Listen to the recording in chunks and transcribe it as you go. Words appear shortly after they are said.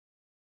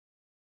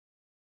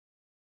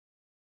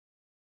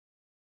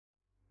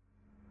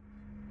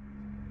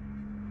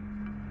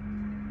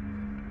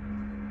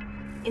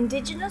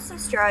Indigenous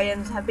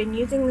Australians have been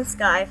using the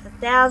sky for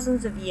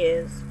thousands of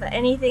years for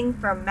anything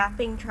from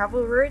mapping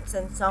travel routes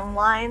and song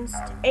lines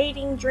to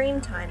aiding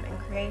Dreamtime and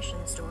creation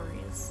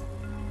stories.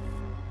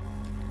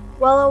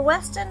 While a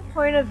Western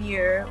point of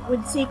view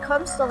would see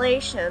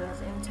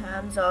constellations in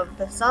terms of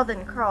the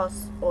Southern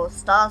Cross or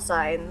star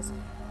signs,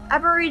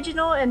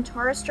 Aboriginal and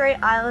Torres Strait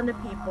Islander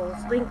peoples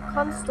link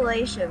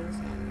constellations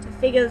to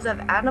figures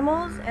of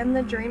animals and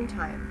the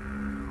Dreamtime.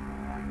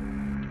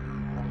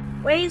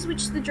 Ways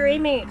which the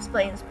Dreaming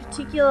explains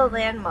particular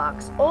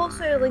landmarks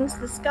also links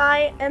the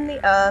sky and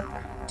the earth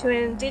to an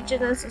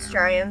Indigenous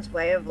Australian's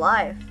way of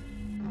life.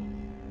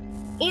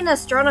 In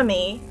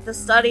astronomy, the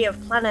study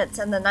of planets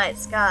and the night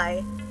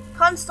sky,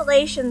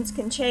 constellations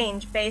can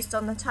change based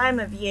on the time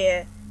of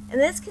year, and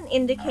this can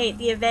indicate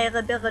the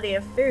availability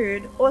of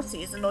food or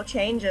seasonal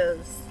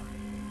changes.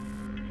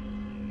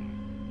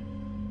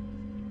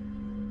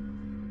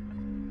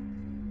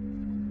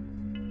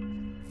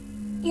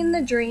 In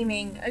The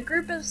Dreaming, a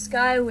group of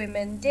sky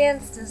women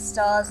danced as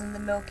stars in the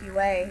Milky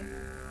Way.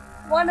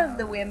 One of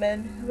the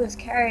women, who was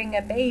carrying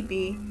a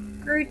baby,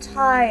 grew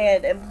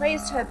tired and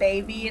placed her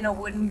baby in a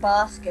wooden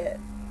basket.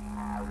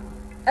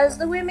 As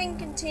the women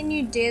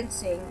continued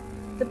dancing,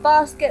 the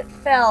basket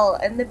fell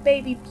and the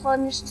baby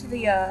plunged to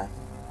the earth.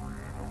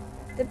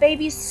 The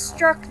baby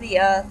struck the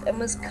earth and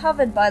was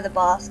covered by the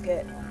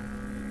basket,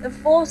 the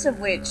force of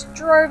which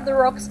drove the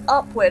rocks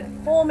upward,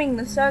 forming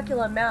the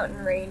circular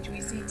mountain range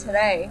we see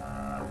today.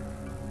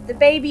 The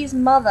baby's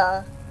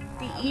mother,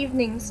 the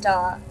evening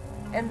star,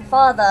 and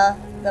father,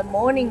 the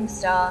morning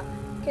star,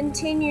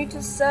 continue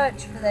to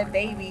search for their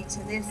baby to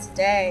this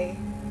day.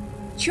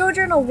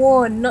 Children are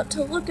warned not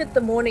to look at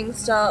the morning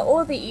star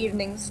or the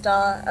evening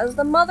star, as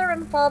the mother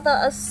and father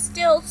are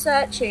still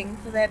searching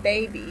for their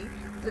baby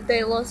that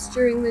they lost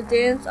during the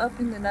dance up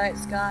in the night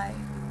sky.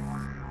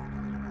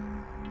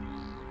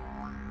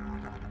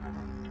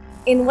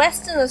 In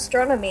Western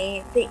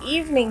astronomy, the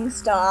evening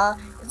star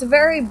is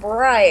very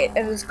bright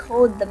and is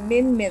called the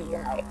Min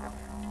light,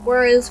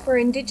 whereas for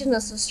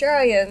Indigenous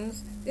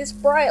Australians, this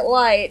bright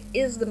light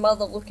is the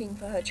mother looking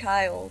for her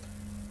child.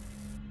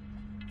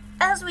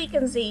 As we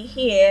can see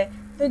here,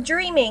 the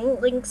Dreaming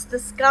links the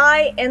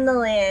sky and the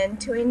land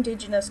to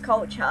Indigenous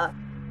culture.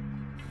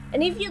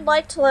 And if you'd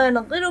like to learn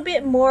a little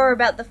bit more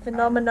about the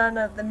phenomenon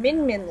of the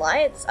Min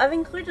lights, I've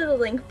included a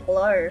link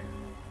below.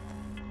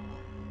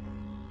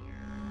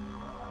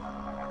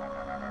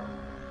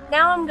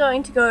 Now I'm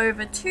going to go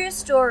over two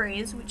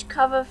stories which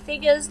cover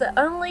figures that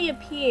only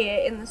appear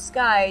in the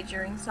sky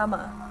during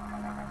summer.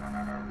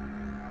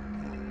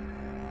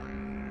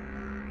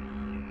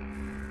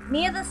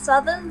 Near the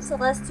southern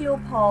celestial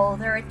pole,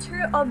 there are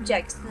two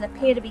objects that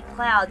appear to be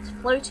clouds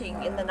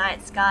floating in the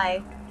night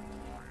sky.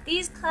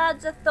 These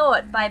clouds are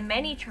thought by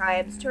many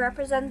tribes to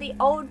represent the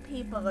old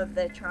people of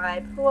their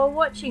tribe who are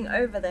watching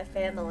over their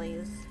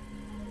families.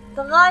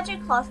 The larger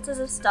clusters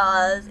of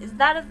stars is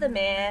that of the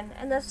man,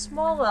 and the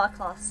smaller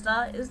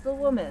cluster is the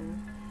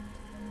woman.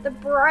 The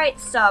bright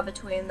star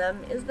between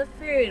them is the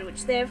food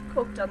which they have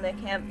cooked on their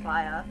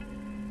campfire.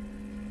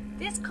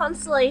 This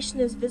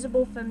constellation is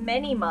visible for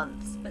many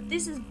months, but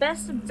this is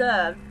best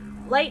observed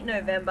late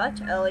November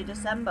to early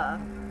December.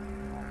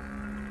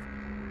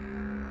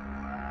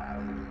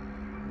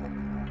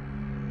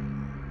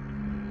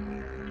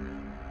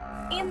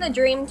 In the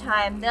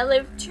Dreamtime, there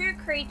lived two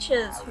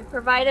creatures who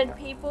provided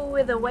people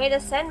with a way to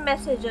send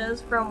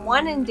messages from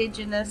one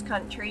Indigenous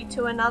country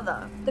to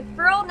another. The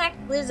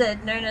Frill-necked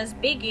lizard, known as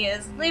Big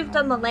Ears, lived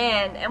on the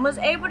land and was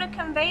able to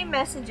convey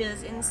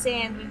messages in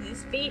sand with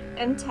his feet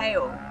and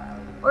tail,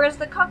 whereas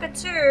the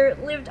Cockatoo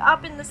lived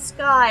up in the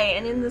sky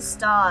and in the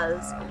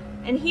stars,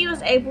 and he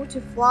was able to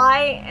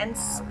fly and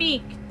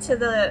speak to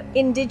the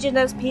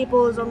Indigenous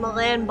peoples on the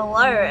land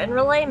below and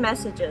relay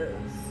messages.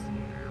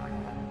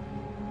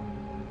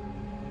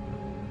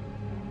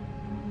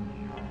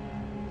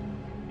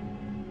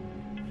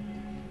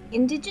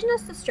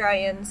 Indigenous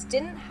Australians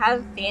didn't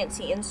have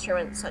fancy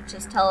instruments such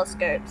as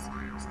telescopes,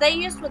 so they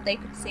used what they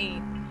could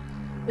see.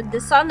 With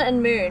the sun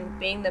and moon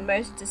being the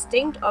most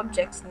distinct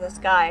objects in the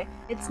sky,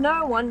 it's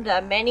no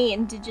wonder many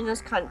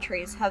Indigenous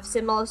countries have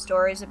similar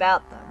stories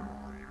about them.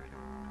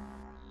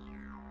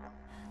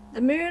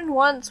 The moon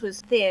once was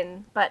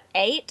thin, but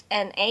ate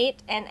and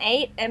ate and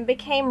ate and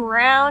became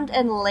round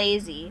and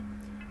lazy,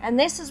 and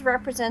this is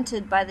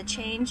represented by the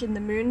change in the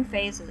moon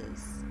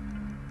phases.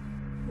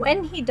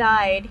 When he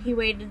died, he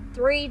waited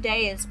 3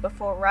 days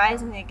before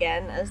rising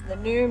again as the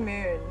new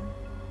moon.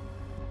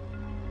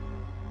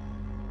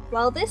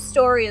 While this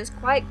story is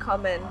quite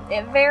common,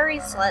 it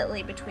varies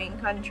slightly between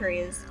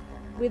countries,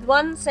 with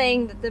one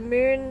saying that the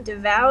moon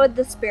devoured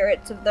the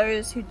spirits of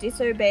those who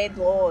disobeyed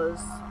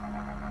laws.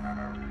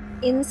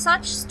 In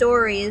such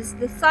stories,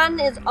 the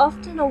sun is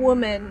often a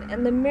woman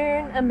and the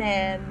moon a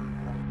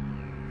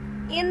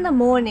man. In the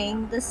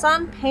morning, the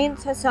sun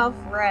paints herself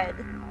red,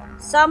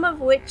 some of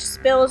which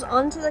spills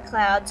onto the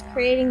clouds,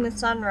 creating the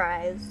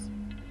sunrise.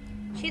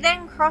 She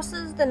then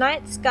crosses the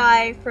night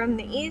sky from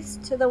the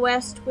east to the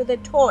west with a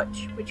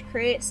torch, which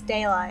creates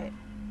daylight.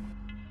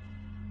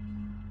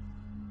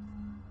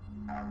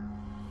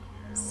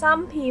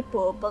 some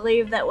people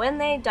believe that when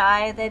they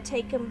die, they're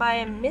taken by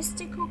a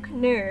mystical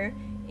canoe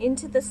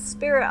into the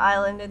spirit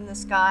island in the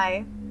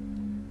sky.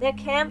 Their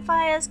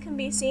campfires can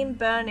be seen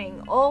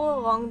burning all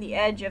along the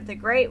edge of the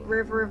great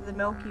river of the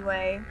Milky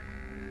Way.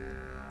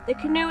 The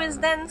canoe is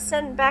then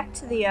sent back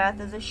to the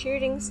Earth as a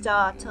shooting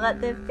star to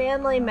let their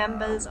family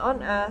members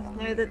on Earth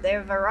know that they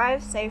have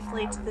arrived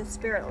safely to the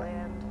spirit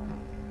land.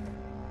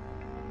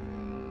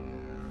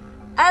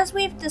 As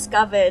we've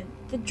discovered,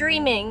 the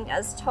dreaming,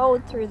 as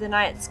told through the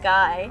night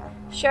sky,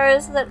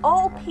 shows that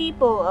all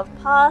people of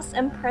past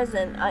and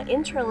present are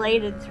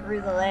interrelated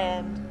through the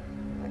land.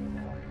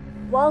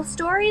 While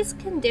stories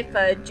can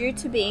differ due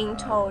to being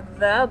told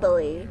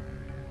verbally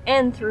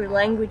and through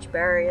language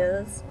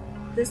barriers,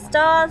 the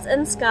stars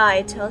and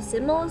sky tell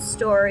similar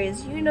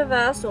stories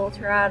universal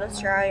throughout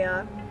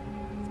Australia.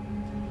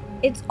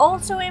 It's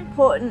also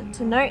important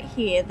to note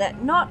here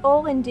that not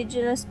all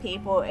Indigenous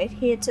people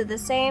adhere to the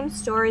same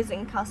stories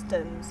and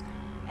customs,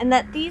 and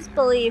that these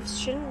beliefs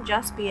shouldn't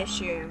just be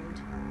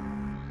assumed.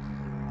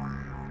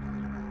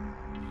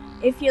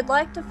 If you'd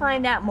like to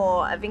find out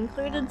more, I've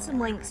included some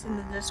links in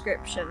the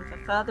description for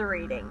further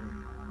reading.